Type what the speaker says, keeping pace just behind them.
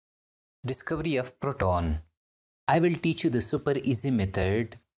Discovery of proton. I will teach you the super easy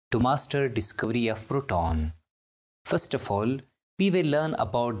method to master discovery of proton. First of all, we will learn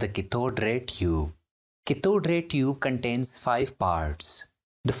about the cathode ray tube. Cathode ray tube contains 5 parts.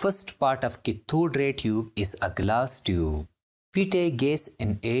 The first part of cathode ray tube is a glass tube. We take gas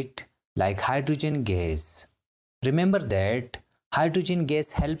in it like hydrogen gas. Remember that hydrogen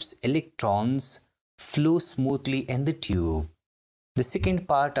gas helps electrons flow smoothly in the tube. The second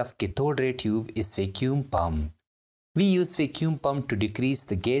part of cathode ray tube is vacuum pump. We use vacuum pump to decrease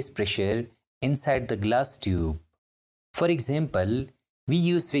the gas pressure inside the glass tube. For example, we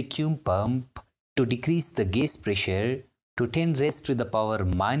use vacuum pump to decrease the gas pressure to 10 raised to the power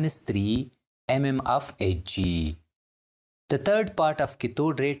minus 3 mm of Hg. The third part of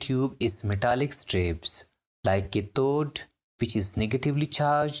cathode ray tube is metallic strips like cathode, which is negatively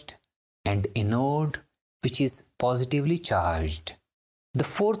charged, and anode, which is positively charged. The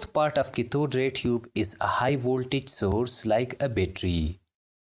fourth part of cathode ray tube is a high voltage source like a battery.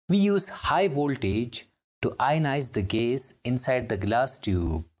 We use high voltage to ionize the gas inside the glass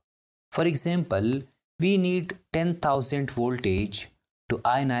tube. For example, we need 10,000 voltage to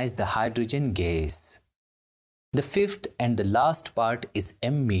ionize the hydrogen gas. The fifth and the last part is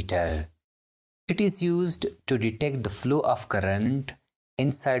ammeter. It is used to detect the flow of current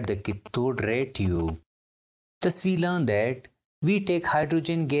inside the cathode ray tube. Thus we learn that we take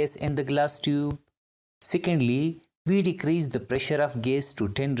hydrogen gas in the glass tube. Secondly, we decrease the pressure of gas to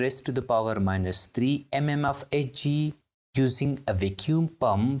 10 raised to the power minus 3 mm of Hg using a vacuum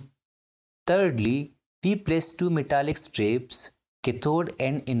pump. Thirdly, we place 2 metallic strips, cathode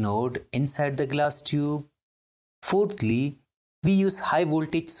and anode, inside the glass tube. Fourthly, we use high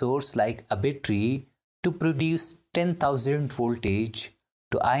voltage source like a battery to produce 10,000 voltage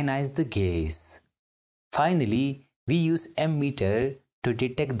to ionize the gas. Finally, we use ammeter to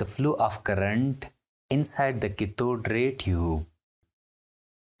detect the flow of current inside the cathode ray tube.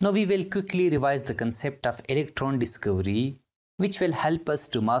 Now we will quickly revise the concept of electron discovery, which will help us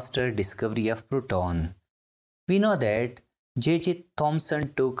to master discovery of proton. We know that J.J.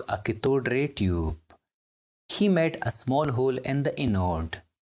 Thomson took a cathode ray tube. He made a small hole in the anode.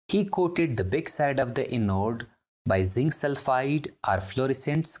 He coated the big side of the anode by zinc sulfide or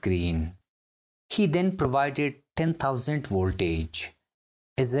fluorescent screen. He then provided 10,000 voltage.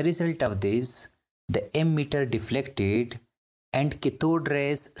 As a result of this, the ammeter deflected and cathode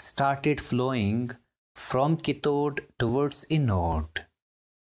rays started flowing from cathode towards anode.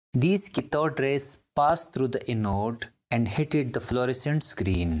 These cathode rays passed through the anode and hit the fluorescent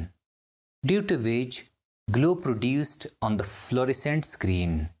screen, due to which glow produced on the fluorescent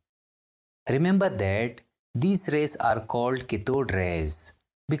screen. Remember that these rays are called cathode rays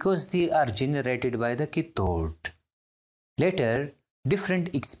because they are generated by the cathode. Later,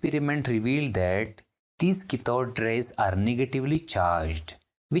 different experiments revealed that these cathode rays are negatively charged,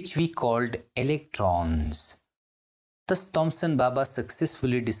 which we called electrons. Thus, Thomson Baba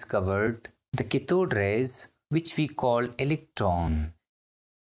successfully discovered the cathode rays, which we call electron.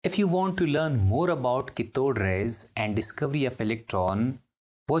 If you want to learn more about cathode rays and discovery of electron,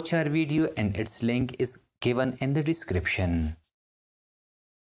 watch our video and its link is given in the description.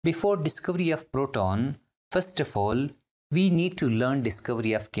 Before discovery of proton, first of all, we need to learn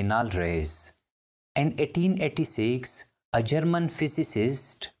discovery of canal rays. In 1886, a German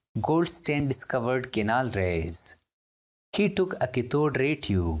physicist, Goldstein, discovered canal rays. He took a cathode ray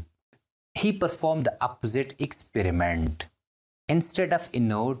tube. He performed the opposite experiment. Instead of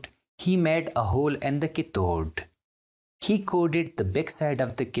anode, he made a hole in the cathode. He coated the backside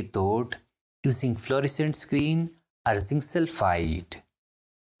of the cathode using fluorescent screen or zinc sulfide.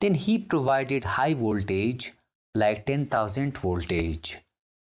 Then he provided high voltage like 10,000 voltage.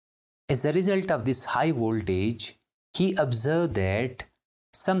 As a result of this high voltage, he observed that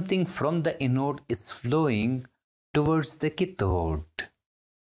something from the anode is flowing towards the cathode.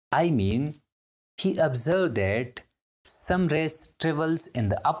 I mean, he observed that some rays travels in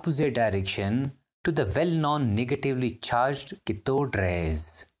the opposite direction to the well-known negatively charged cathode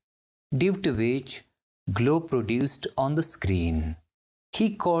rays, due to which glow produced on the screen.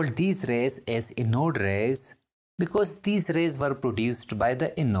 He called these rays as anode rays because these rays were produced by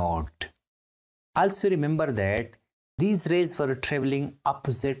the anode. Also remember that these rays were traveling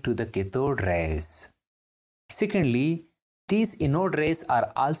opposite to the cathode rays. Secondly, these anode rays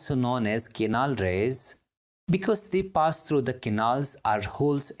are also known as canal rays because they pass through the canals or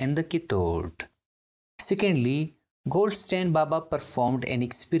holes in the cathode. Secondly, Goldstein Baba performed an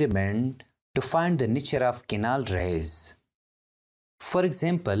experiment to find the nature of canal rays. For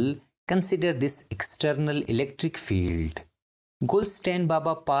example, consider this external electric field. Goldstein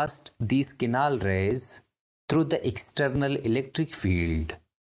Baba passed these canal rays through the external electric field.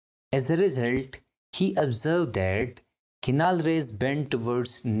 As a result, he observed that canal rays bend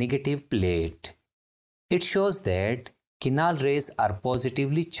towards negative plate. It shows that canal rays are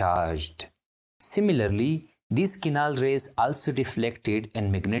positively charged. Similarly, these canal rays also deflected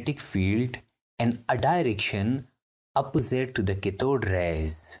in magnetic field in a direction opposite to the cathode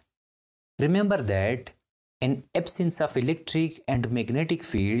rays. Remember that in absence of electric and magnetic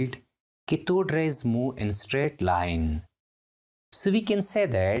field, cathode rays move in straight line. So we can say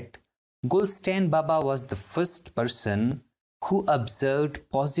that Goldstein Baba was the first person who observed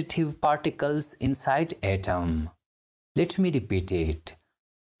positive particles inside atom. Let me repeat it.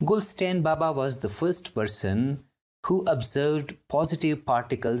 Goldstein Baba was the first person who observed positive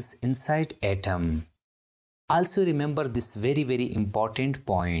particles inside atom. Also remember this very important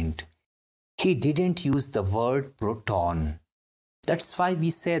point. He didn't use the word proton. That's why we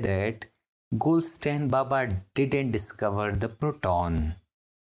say that Goldstein Baba didn't discover the proton.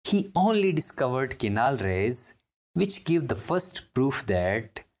 He only discovered canal rays, which give the first proof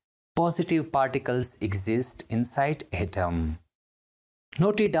that positive particles exist inside atom.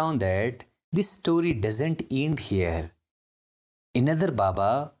 Note it down that this story doesn't end here. Another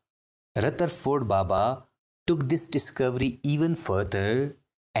Baba, Rutherford Baba, took this discovery even further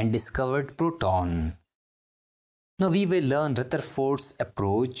and discovered proton. Now we will learn Rutherford's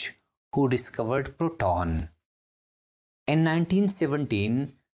approach, who discovered proton. In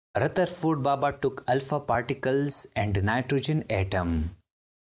 1917, Rutherford Baba took alpha particles and nitrogen atom.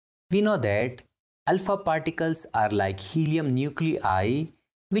 We know that alpha particles are like helium nuclei,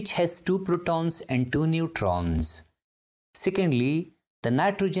 which has 2 protons and 2 neutrons. Secondly, the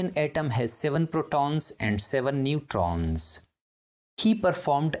nitrogen atom has 7 protons and 7 neutrons. He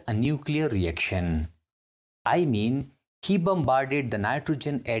performed a nuclear reaction. I mean, he bombarded the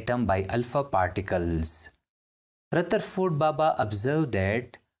nitrogen atom by alpha particles. Rutherford Baba observed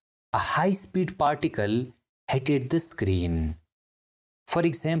that a high-speed particle hit the screen. For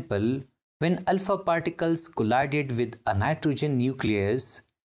example, when alpha particles collided with a nitrogen nucleus,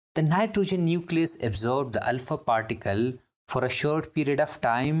 the nitrogen nucleus absorbed the alpha particle for a short period of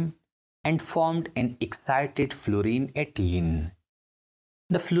time and formed an excited fluorine 18.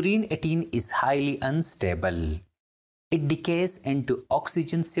 The fluorine 18 is highly unstable. It decays into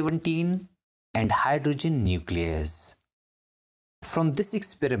oxygen 17 and hydrogen nucleus. From this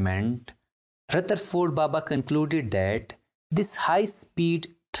experiment, Rutherford Baba concluded that this high-speed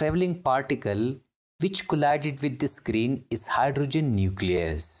traveling particle which collided with the screen is hydrogen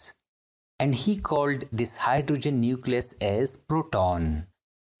nucleus, and he called this hydrogen nucleus as proton.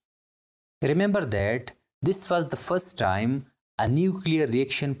 Remember that this was the first time a nuclear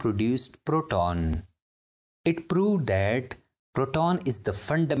reaction produced proton. It proved that proton is the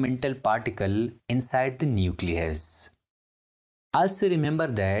fundamental particle inside the nucleus. Also remember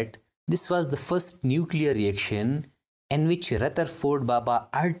that this was the first nuclear reaction in which Rutherford Baba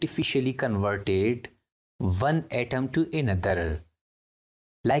artificially converted one atom to another,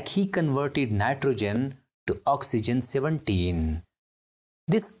 like he converted nitrogen to oxygen 17.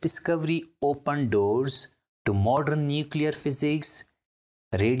 This discovery opened doors to modern nuclear physics,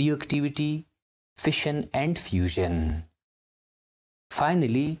 radioactivity, fission and fusion.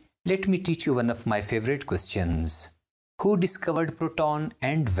 Finally, let me teach you one of my favorite questions. Who discovered proton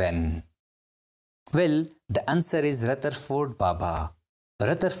and when? Well, the answer is Rutherford Baba.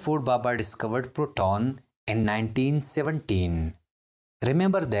 Rutherford Baba discovered proton in 1917.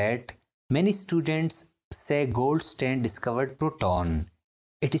 Remember that many students say Goldstein discovered proton.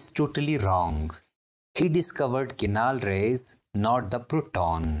 It is totally wrong. He discovered canal rays, not the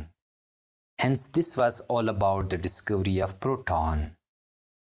proton. Hence, this was all about the discovery of proton.